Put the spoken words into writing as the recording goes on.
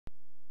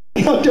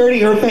how dirty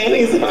her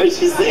panties are,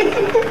 she said.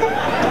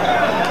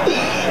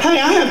 Hey,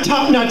 I have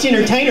top-notch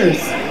entertainers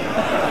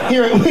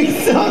here at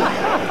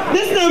Wigstock.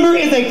 This number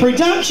is a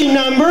production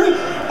number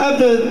of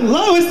the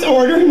lowest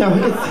order. No,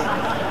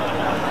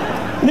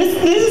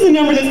 this is a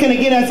number that's going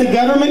to get us a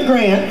government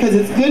grant because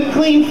it's good,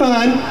 clean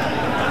fun.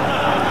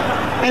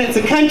 And it's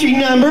a country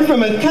number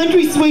from a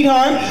country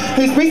sweetheart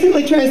who's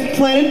recently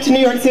transplanted to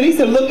New York City,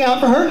 so look out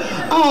for her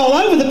all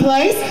over the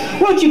place.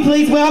 Won't you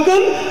please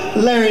welcome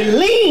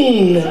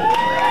Lurleen.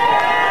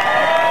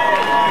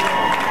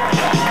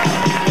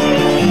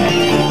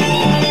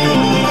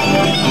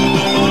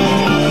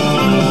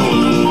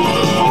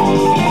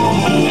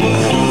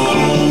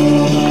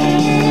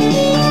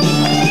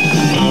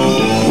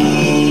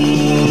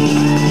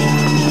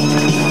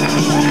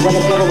 When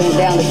the devil went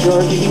down to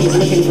Georgia, he was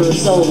looking for a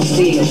soul to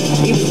steal.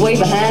 He was way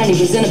behind, he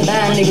was in a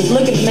bind, and he was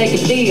looking to make a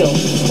deal.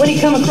 When he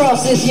come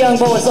across this young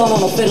boy sawing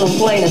on a fiddle and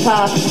playing a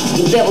top,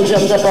 the devil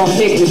jumped up on a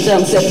hickory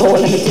stump and said, boy,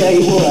 let me tell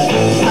you what.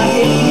 I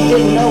guess you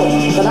didn't know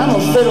it, but I'm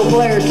a fiddle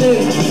player too.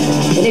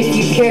 And if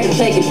you care to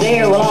take it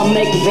there, well, I'll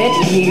make a bet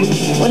with you.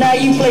 Well, now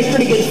you play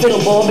pretty good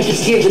fiddle, boy, but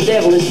just give the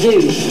devil his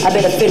due. I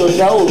bet a fiddle of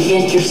gold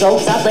against your soul,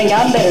 'cause I think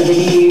I'm better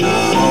than you.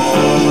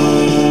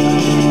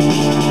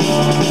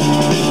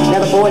 Now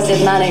the boy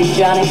said, my name's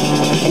Johnny,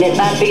 and it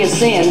might be a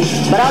sin,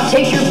 but I'll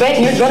take your bet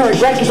and you're gonna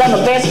regret, 'cause I'm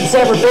the best it's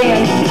ever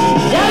been.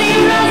 Johnny,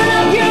 you're rising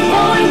up your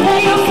boy and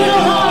play your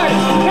fiddle hard.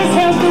 There's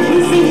hell for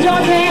pussy,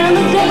 Georgia, and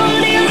the devil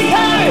deals the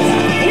cards.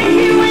 And if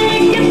you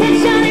win, get that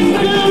shiny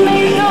fiddle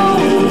made of gold.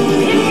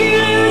 If you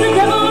lose, the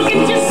devil will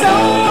get your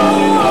soul.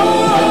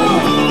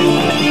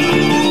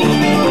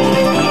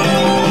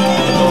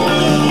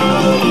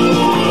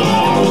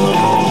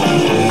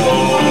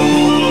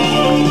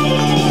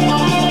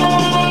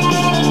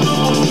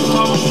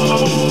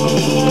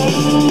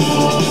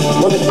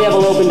 Well, the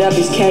devil opened up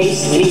his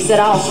case, and he said,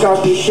 I'll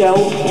start this show.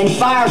 And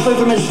fire flew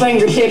from his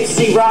fingertips as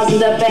he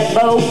rosined up that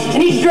bow.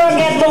 And he drug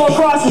that bow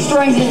across the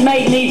strings and it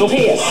made an evil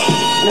hiss.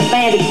 And a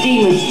band of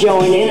demons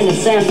joined in, and it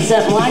sounded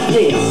something like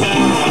this.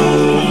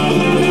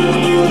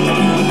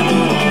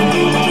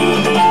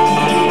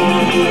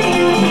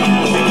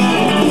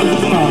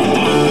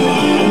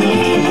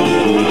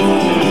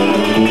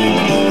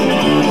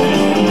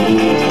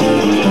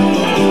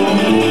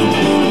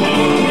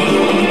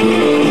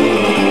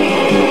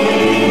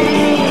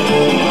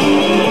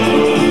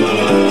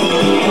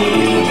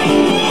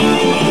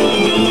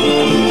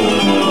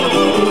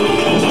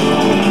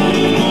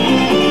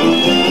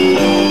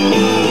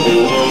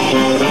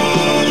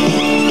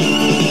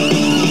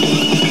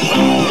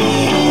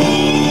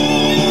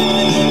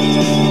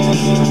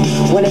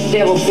 When the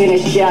devil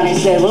finished, Johnny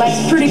said, well,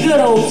 that's pretty good,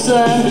 old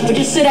son, but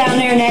just sit down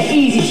there in that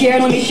easy chair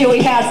and let me show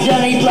you how it's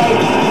done. And he played,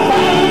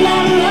 fire on the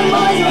mountain, run,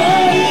 boys,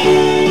 run.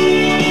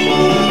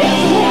 Down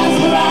to the house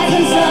of the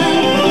rising sun.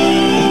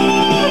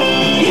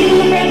 You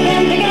the breath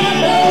and picking out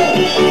blood.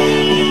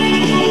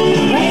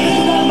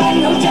 Raven's going back,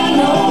 no John,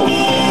 no.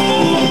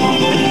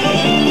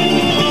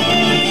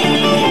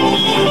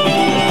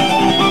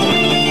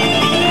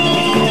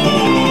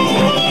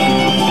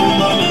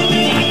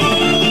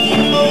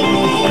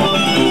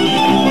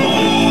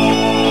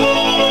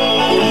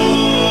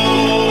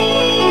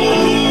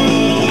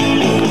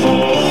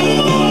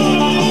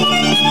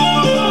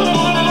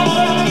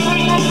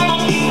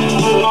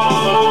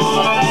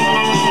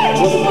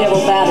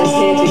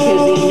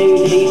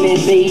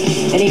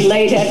 And he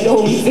laid that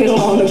golden fiddle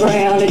on the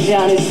ground at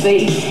Johnny's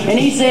feet. And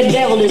he said,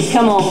 devil, just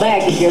come on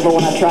back if you ever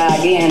want to try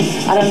again.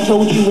 I done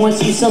told you once,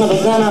 you son of a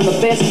gun, I'm the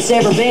best it's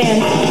ever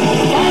been.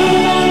 Run,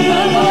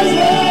 run, boys,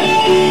 run.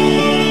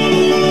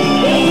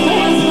 Build the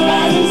house of the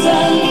rising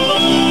sun.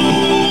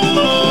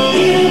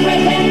 Feel the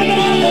breath and bring it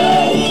out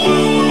low.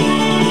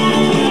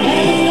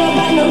 Never go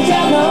back, no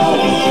child, no.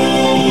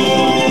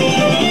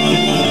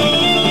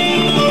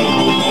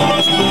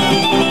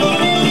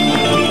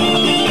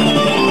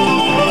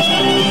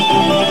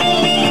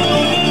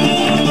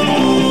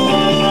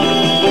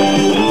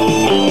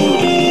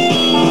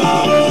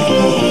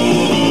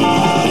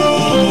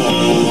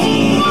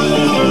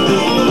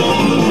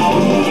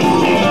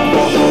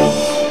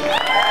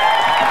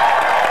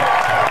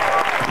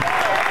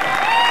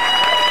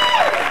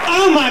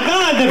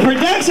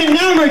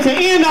 Number to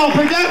end all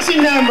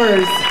production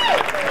numbers.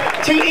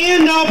 To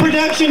end all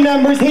production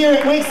numbers here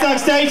at Wigstock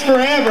Stage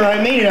forever.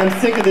 I mean it. I'm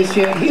sick of this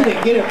shit. Get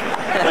it, get it.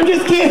 I'm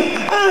just kidding.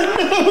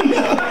 Oh,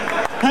 no.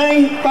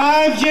 Hey,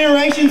 5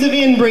 generations of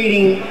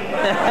inbreeding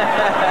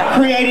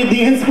created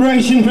the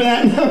inspiration for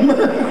that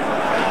number.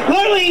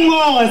 Lurleen,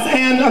 Wallis,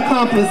 and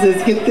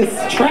accomplices, get this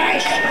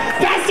trash.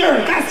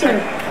 Faster,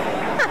 faster.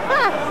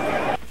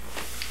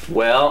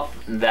 Well,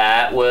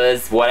 that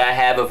was what I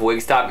have of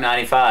Wigstock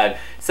 95.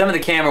 Some of the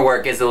camera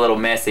work is a little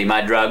messy.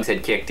 My drugs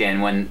had kicked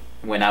in when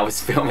I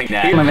was filming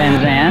that. I'm a Van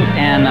Zandt,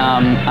 and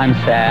I'm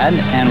sad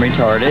and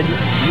retarded,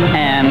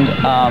 and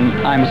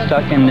I'm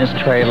stuck in this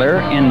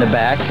trailer in the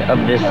back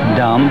of this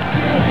dump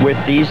with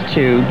these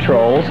 2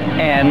 trolls,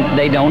 and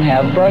they don't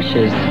have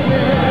brushes.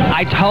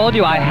 I told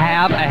you I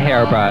have a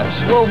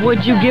hairbrush. Well,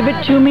 would you give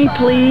it to me,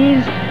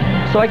 please?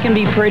 so I can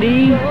be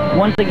pretty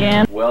once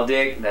again. Well,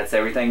 Dick, that's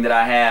everything that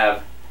I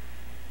have.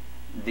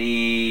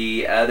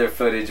 The other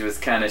footage was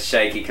kind of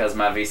shaky because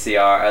my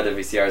other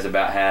VCRs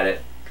about had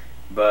it.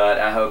 But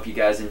I hope you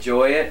guys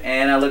enjoy it,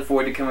 and I look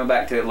forward to coming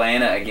back to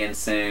Atlanta again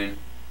soon.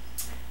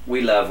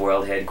 We love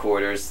World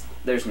Headquarters.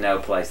 There's no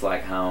place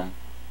like home.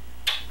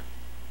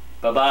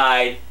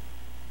 Bye-bye.